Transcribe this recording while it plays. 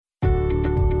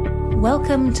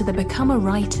Welcome to the Become a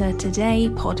Writer Today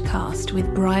podcast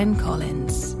with Brian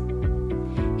Collins.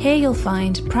 Here you'll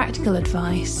find practical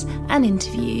advice and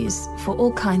interviews for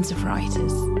all kinds of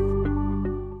writers.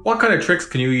 What kind of tricks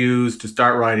can you use to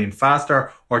start writing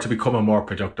faster or to become a more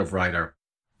productive writer?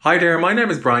 Hi there, my name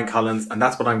is Brian Collins and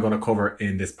that's what I'm going to cover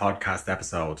in this podcast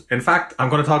episode. In fact, I'm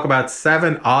going to talk about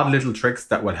 7 odd little tricks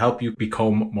that will help you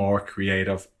become more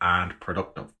creative and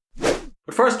productive.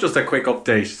 But first, just a quick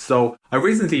update. So I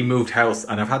recently moved house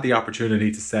and I've had the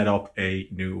opportunity to set up a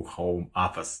new home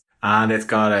office. And it's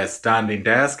got a standing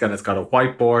desk and it's got a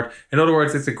whiteboard. In other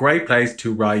words, it's a great place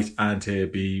to write and to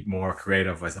be more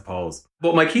creative, I suppose.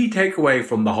 But my key takeaway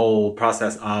from the whole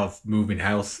process of moving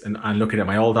house and looking at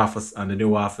my old office and the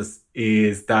new office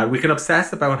is that we can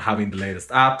obsess about having the latest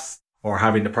apps or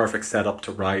having the perfect setup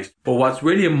to write. But what's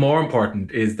really more important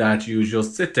is that you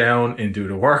just sit down and do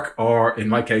the work, or in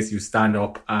my case, you stand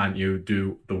up and you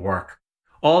do the work.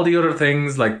 All the other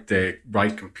things like the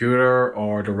right computer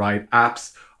or the right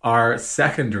apps are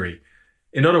secondary.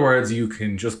 In other words, you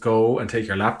can just go and take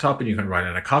your laptop and you can write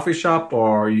in a coffee shop,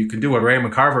 or you can do what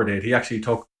Raymond Carver did. He actually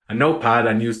took a notepad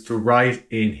and used to write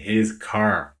in his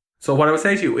car. So what I would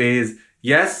say to you is,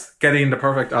 yes, getting the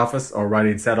perfect office or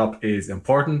writing setup is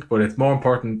important, but it's more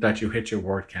important that you hit your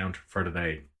word count for the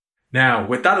day. Now,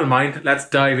 with that in mind, let's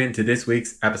dive into this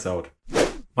week's episode.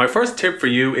 My first tip for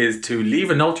you is to leave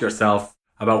a note to yourself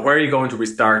about where you're going to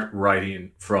restart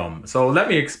writing from. So let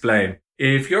me explain.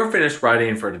 If you're finished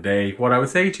writing for the day, what I would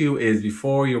say to you is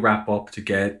before you wrap up to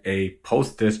get a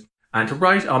post-it and to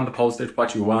write on the post-it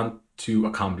what you want to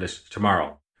accomplish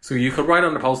tomorrow. So you could write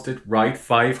on the post-it, write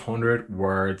 500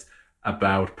 words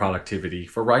about productivity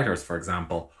for writers, for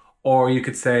example. Or you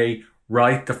could say,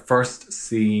 write the first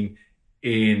scene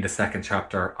in the second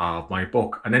chapter of my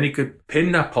book. And then you could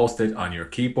pin that post-it on your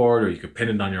keyboard, or you could pin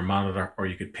it on your monitor, or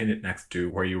you could pin it next to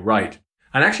where you write.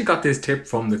 And I actually got this tip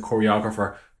from the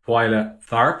choreographer Twyla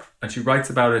Tharp, and she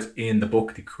writes about it in the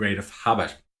book, The Creative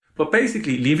Habit. But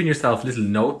basically, leaving yourself little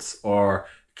notes or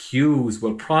cues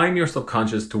will prime your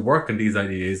subconscious to work on these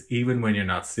ideas even when you're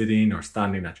not sitting or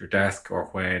standing at your desk or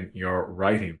when you're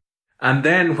writing. And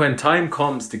then when time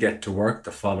comes to get to work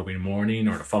the following morning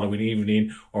or the following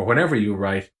evening or whenever you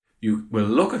write, you will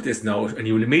look at this note and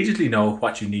you will immediately know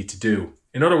what you need to do.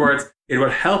 In other words, it will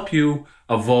help you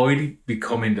avoid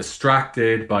becoming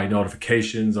distracted by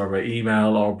notifications or by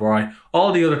email or by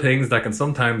all the other things that can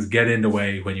sometimes get in the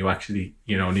way when you actually,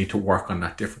 need to work on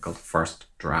that difficult first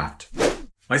draft.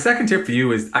 My second tip for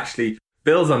you is actually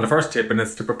builds on the first tip, and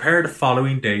it's to prepare the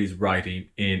following day's writing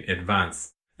in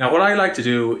advance. Now, what I like to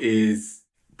do is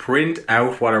print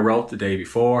out what I wrote the day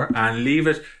before and leave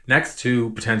it next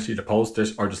to potentially the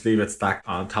post-it, or just leave it stacked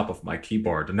on top of my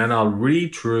keyboard. And then I'll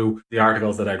read through the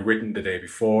articles that I'd written the day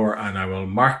before and I will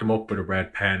mark them up with a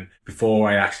red pen before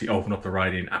I actually open up the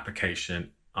writing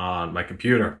application on my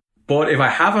computer. But if I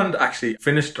haven't actually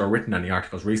finished or written any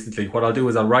articles recently, what I'll do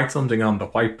is I'll write something on the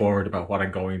whiteboard about what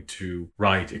I'm going to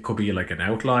write. It could be like an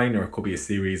outline, or it could be a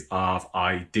series of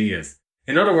ideas.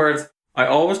 In other words, I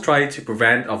always try to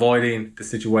prevent avoiding the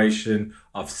situation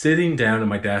of sitting down at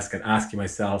my desk and asking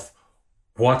myself,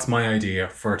 what's my idea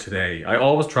for today? I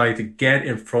always try to get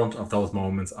in front of those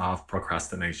moments of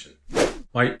procrastination.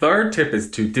 My third tip is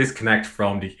to disconnect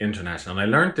from the internet. And I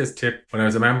learned this tip when I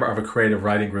was a member of a creative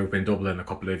writing group in Dublin a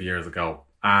couple of years ago.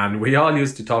 And we all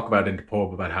used to talk about in the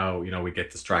pub about how, we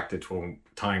get distracted when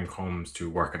time comes to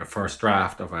work on a first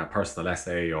draft of a personal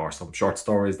essay or some short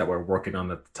stories that we're working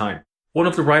on at the time. One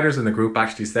of the writers in the group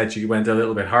actually said she went a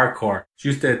little bit hardcore. She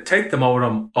used to take the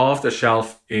modem off the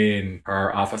shelf in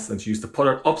her office and she used to put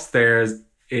it upstairs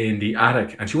in the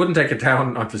attic, and she wouldn't take it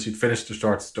down until she'd finished the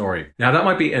short story. Now, that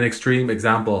might be an extreme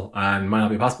example and might not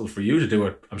be possible for you to do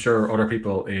it. I'm sure other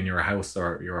people in your house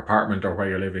or your apartment or where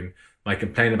you're living might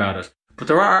complain about it. But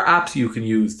there are apps you can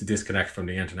use to disconnect from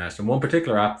the internet. And one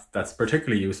particular app that's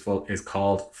particularly useful is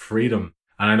called Freedom.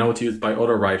 And I know it's used by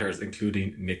other writers,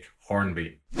 including Nick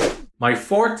Hornby. My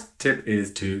fourth tip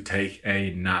is to take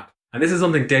a nap. And this is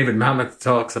something David Mamet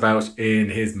talks about in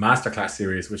his masterclass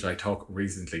series, which I took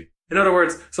recently. In other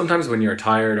words, sometimes when you're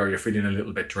tired or you're feeling a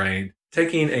little bit drained,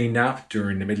 taking a nap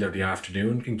during the middle of the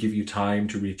afternoon can give you time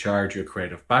to recharge your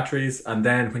creative batteries. And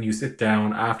then when you sit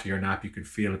down after your nap, you can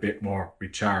feel a bit more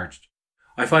recharged.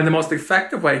 I find the most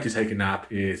effective way to take a nap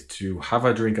is to have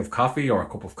a drink of coffee or a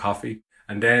cup of coffee,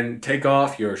 and then take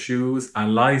off your shoes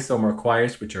and lie somewhere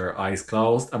quiet with your eyes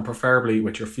closed, and preferably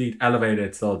with your feet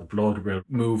elevated so the blood will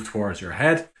move towards your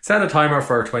head. Set a timer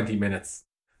for 20 minutes.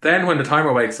 Then when the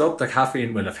timer wakes up, the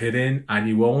caffeine will have hit in and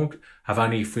you won't have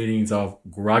any feelings of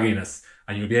grogginess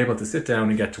and you'll be able to sit down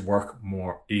and get to work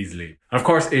more easily. And of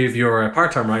course, if you're a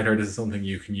part-time writer, this is something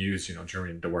you can use,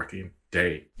 during the working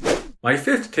day. My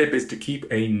fifth tip is to keep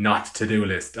a not to-do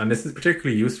list. And this is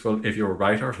particularly useful if you're a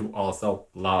writer who also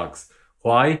blogs.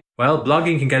 Why? Well,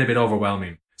 blogging can get a bit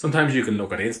overwhelming. Sometimes you can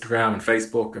look at Instagram and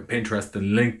Facebook and Pinterest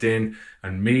and LinkedIn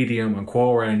and Medium and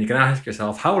Quora and you can ask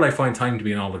yourself, how will I find time to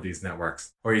be in all of these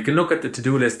networks? Or you can look at the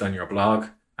to-do list on your blog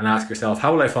and ask yourself,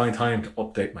 how will I find time to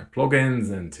update my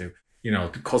plugins and to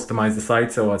customize the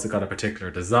site so it's got a particular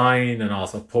design and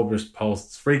also publish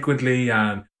posts frequently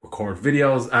and record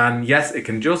videos. And yes, it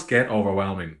can just get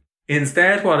overwhelming.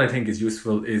 Instead, what I think is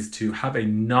useful is to have a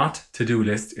not to-do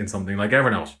list in something like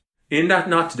Evernote. In that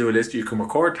not to-do list, you can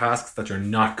record tasks that you're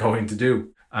not going to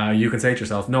do. You can say to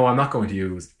yourself, no, I'm not going to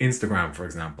use Instagram, for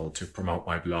example, to promote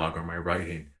my blog or my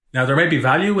writing. Now, there may be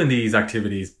value in these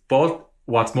activities, but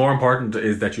what's more important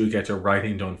is that you get your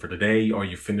writing done for the day or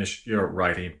you finish your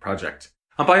writing project.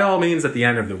 And by all means, at the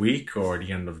end of the week or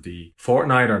the end of the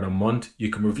fortnight or the month, you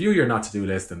can review your not to-do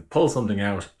list and pull something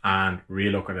out and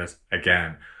relook at it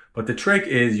again. But the trick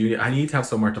is I need to have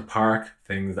somewhere to park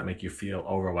things that make you feel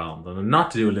overwhelmed. And a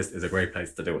not to-do list is a great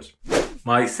place to do it.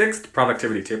 My sixth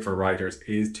productivity tip for writers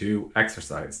is to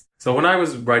exercise. So when I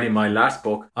was writing my last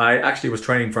book, I actually was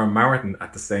training for a marathon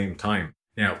at the same time.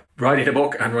 Now, writing a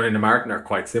book and running a marathon are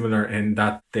quite similar in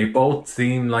that they both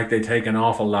seem like they take an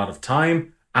awful lot of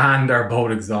time and are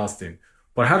both exhausting.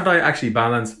 But how did I actually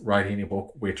balance writing a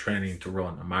book with training to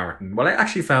run a marathon? Well, I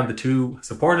actually found the two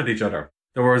supported each other.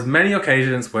 There were many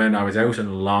occasions when I was out in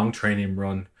a long training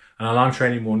run, and a long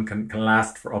training run can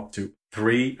last for up to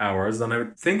 3 hours. And I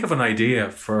would think of an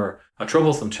idea for a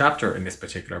troublesome chapter in this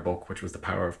particular book, which was The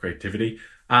Power of Creativity.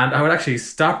 And I would actually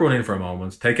stop running for a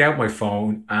moment, take out my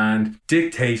phone and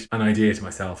dictate an idea to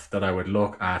myself that I would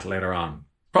look at later on.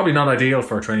 Probably not ideal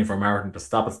for training for a marathon to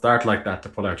stop and start like that, to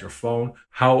pull out your phone.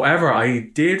 However, I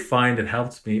did find it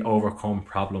helped me overcome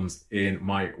problems in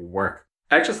my work.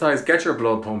 Exercise, get your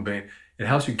blood pumping. It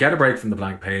helps you get a break from the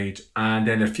blank page, and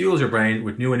then it fuels your brain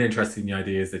with new and interesting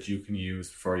ideas that you can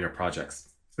use for your projects.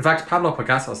 In fact, Pablo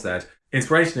Picasso said,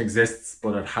 inspiration exists,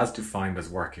 but it has to find us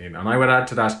working. And I would add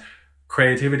to that,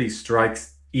 creativity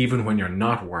strikes even when you're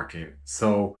not working.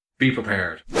 So be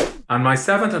prepared. And my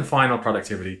seventh and final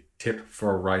productivity tip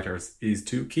for writers is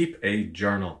to keep a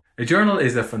journal. A journal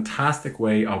is a fantastic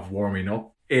way of warming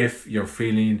up if you're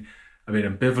feeling a bit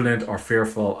ambivalent or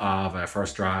fearful of a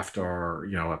first draft or,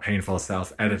 a painful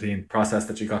self-editing process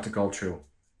that you got to go through.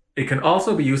 It can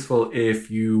also be useful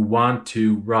if you want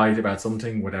to write about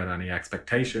something without any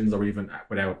expectations or even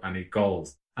without any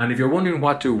goals. And if you're wondering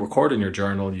what to record in your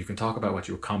journal, you can talk about what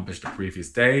you accomplished the previous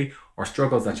day or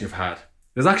struggles that you've had.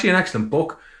 There's actually an excellent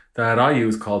book that I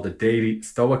use called the Daily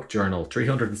Stoic Journal,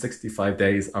 365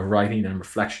 Days of Writing and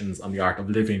Reflections on the Art of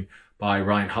Living by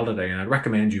Ryan Holiday, and I'd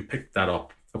recommend you pick that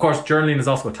up. Of course, journaling is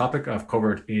also a topic I've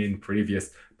covered in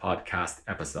previous podcast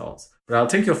episodes. But I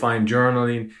think you'll find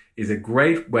journaling is a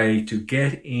great way to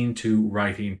get into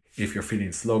writing if you're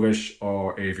feeling sluggish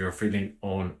or if you're feeling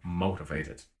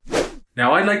unmotivated.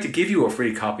 Now, I'd like to give you a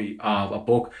free copy of a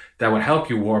book that would help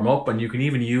you warm up, and you can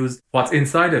even use what's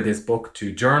inside of this book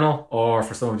to journal or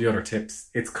for some of the other tips.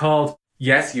 It's called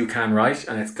Yes, You Can Write,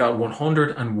 and it's got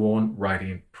 101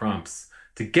 writing prompts.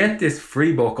 To get this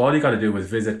free book, all you got to do is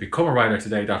visit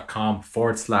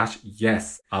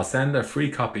becomeawritertoday.com/yes. I'll send a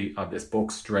free copy of this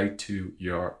book straight to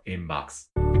your inbox.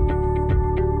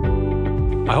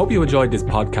 I hope you enjoyed this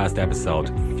podcast episode.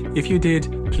 If you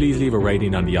did, please leave a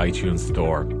rating on the iTunes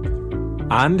store.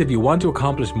 And if you want to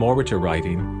accomplish more with your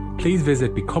writing, please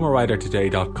visit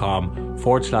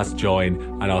becomeawritertoday.com/join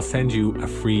and I'll send you a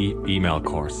free email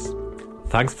course.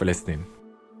 Thanks for listening.